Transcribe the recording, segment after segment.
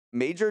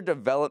major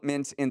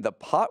developments in the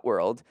pot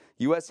world.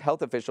 U.S.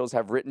 health officials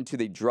have written to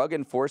the Drug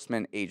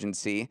Enforcement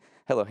Agency,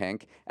 hello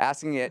Hank,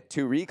 asking it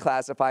to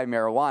reclassify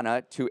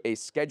marijuana to a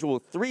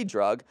Schedule III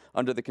drug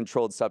under the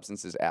Controlled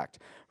Substances Act.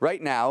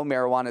 Right now,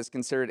 marijuana is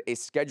considered a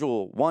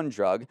Schedule I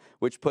drug,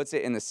 which puts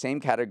it in the same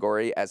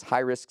category as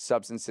high-risk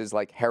substances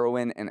like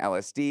heroin and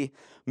LSD.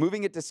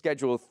 Moving it to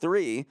Schedule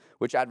III,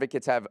 which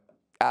advocates have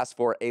asked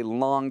for a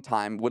long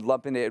time, would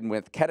lump it in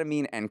with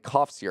ketamine and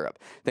cough syrup,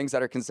 things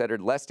that are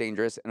considered less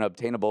dangerous and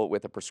obtainable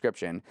with a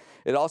prescription.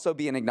 It'd also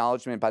be an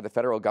acknowledgement by the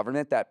federal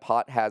government that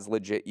pot has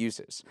legit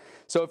uses.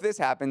 So if this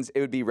happens,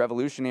 it would be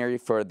revolutionary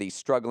for the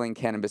struggling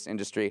cannabis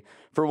industry.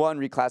 For one,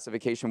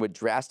 reclassification would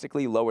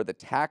drastically lower the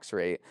tax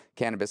rate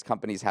cannabis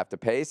companies have to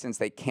pay since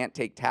they can't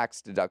take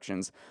tax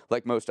deductions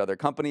like most other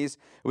companies.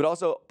 It would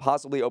also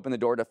possibly open the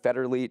door to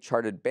federally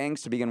chartered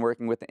banks to begin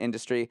working with the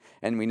industry,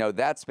 and we know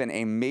that's been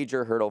a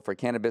major hurdle for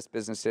cannabis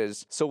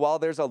businesses. So while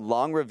there's a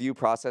long review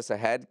process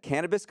ahead,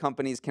 cannabis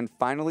companies can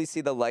finally see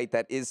the light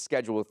that is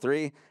Schedule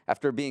III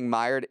after being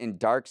mired in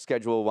dark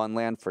Schedule I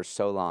land for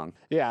so long.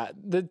 Yeah,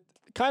 the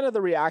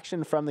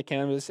reaction from the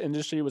cannabis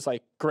industry was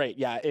like, great,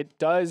 yeah, it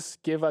does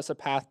give us a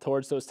path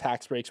towards those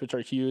tax breaks, which are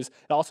huge.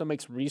 It also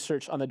makes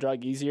research on the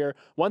drug easier.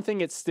 One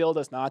thing it still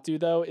does not do,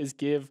 though, is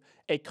give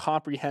a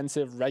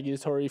comprehensive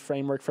regulatory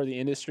framework for the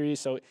industry.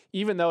 So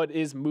even though it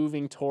is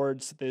moving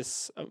towards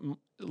this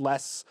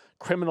less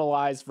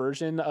criminalized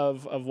version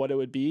of what it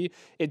would be,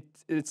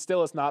 it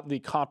still is not the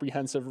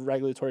comprehensive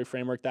regulatory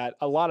framework that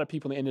a lot of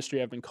people in the industry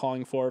have been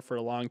calling for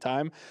a long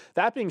time.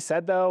 That being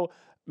said, though,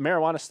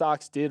 marijuana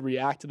stocks did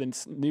react to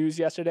the news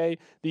yesterday.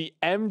 The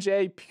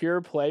MJ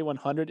Pure Play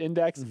 100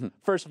 Index,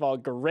 first of all,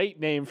 great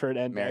name for an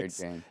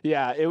index.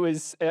 Yeah, it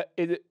was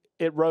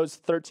it rose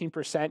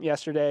 13%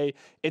 yesterday.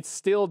 It's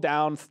still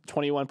down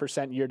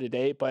 21% year to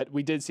date, but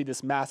we did see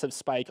this massive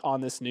spike on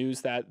this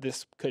news that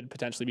this could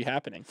potentially be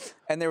happening.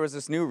 And there was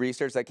this new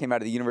research that came out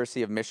of the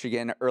University of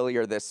Michigan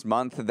earlier this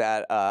month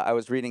that I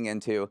was reading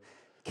into.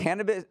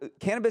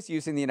 Cannabis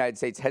use in the United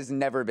States has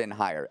never been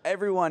higher.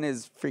 Everyone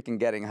is freaking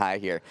getting high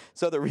here.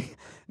 So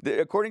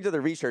according to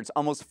the research,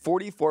 almost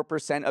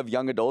 44% of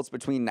young adults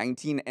between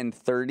 19 and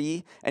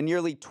 30 and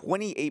nearly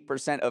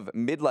 28% of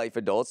midlife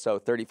adults, so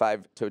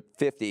 35 to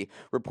 50,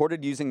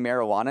 reported using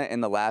marijuana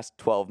in the last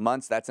 12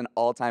 months. That's an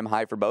all-time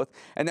high for both.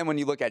 And then when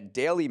you look at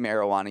daily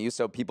marijuana use,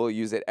 so people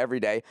use it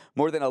every day,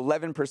 more than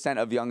 11%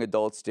 of young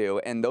adults do,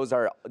 and those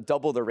are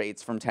double the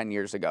rates from 10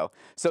 years ago.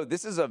 So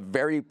this is a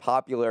very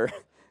popular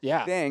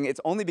thing.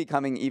 It's only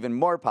becoming even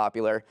more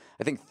popular.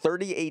 I think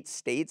 38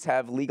 states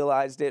have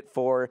legalized it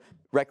for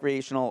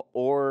recreational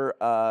or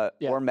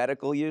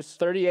medical use.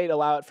 38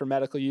 allow it for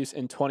medical use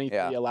and 23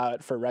 allow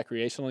it for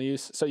recreational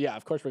use. So yeah,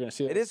 of course we're going to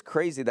see that. It is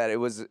crazy that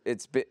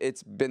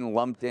it's been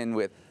lumped in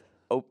with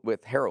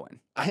heroin.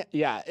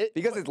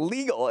 Because it's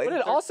legal. But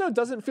it also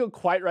doesn't feel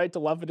quite right to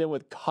lump it in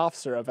with cough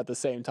syrup at the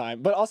same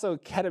time. But also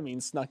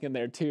ketamine snuck in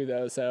there too,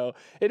 though. So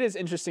it is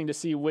interesting to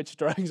see which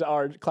drugs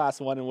are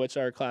Class 1 and which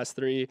are Class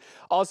 3.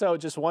 Also,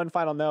 just one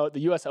final note,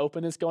 the U.S.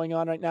 Open is going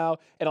on right now,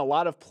 and a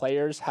lot of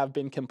players have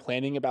been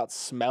complaining about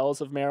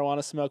smells of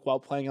marijuana smoke while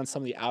playing on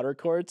some of the outer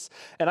courts.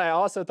 And I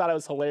also thought it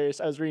was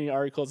hilarious. I was reading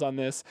articles on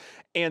this,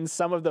 and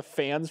some of the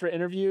fans were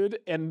interviewed,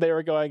 and they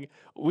were going,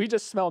 we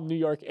just smell New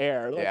York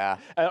air.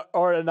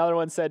 Or another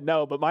one said,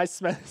 no, but my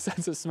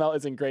sense of smell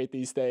isn't great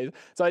these days.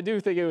 So I do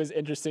think it was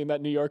interesting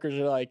that New Yorkers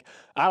are like,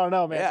 I don't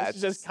know, man. This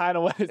is just kind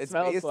of what it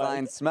smells like. It's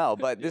baseline smell.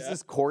 But this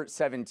is Court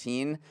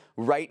 17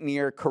 right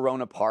near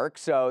Corona Park.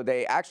 So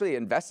they actually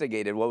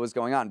investigated what was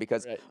going on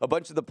because a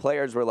bunch of the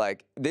players were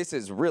like, this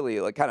is really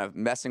like kind of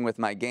messing with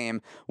my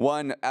game.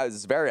 One,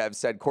 as Zverev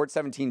said, Court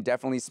 17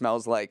 definitely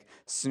smells like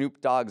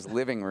Snoop Dogg's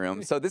living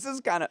room. So this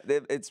is kind of,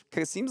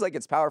 it seems like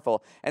it's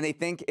powerful. And they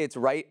think it's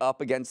right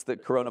up against the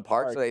Corona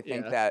Park. So they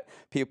think that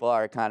people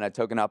are kind of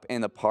token up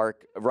in the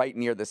park right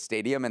near the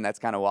stadium, and that's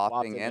kind of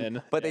wafting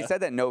in. But they said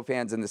that no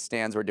fans in the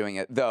stands were doing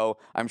it, though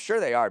I'm sure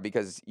they are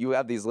because you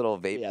have these little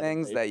vape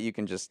things that you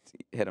can just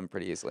hit them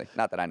pretty easily.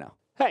 Not that I know.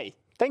 Hey,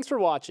 thanks for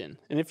watching.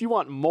 And if you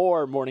want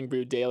more Morning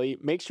Brew Daily,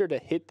 make sure to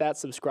hit that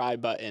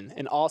subscribe button.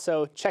 And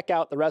also check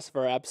out the rest of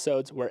our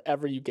episodes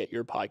wherever you get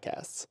your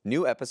podcasts.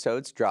 New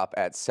episodes drop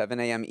at 7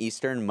 a.m.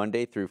 Eastern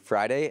Monday through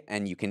Friday,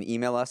 and you can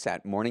email us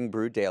at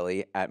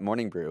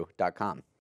morningbrewdaily@morningbrew.com.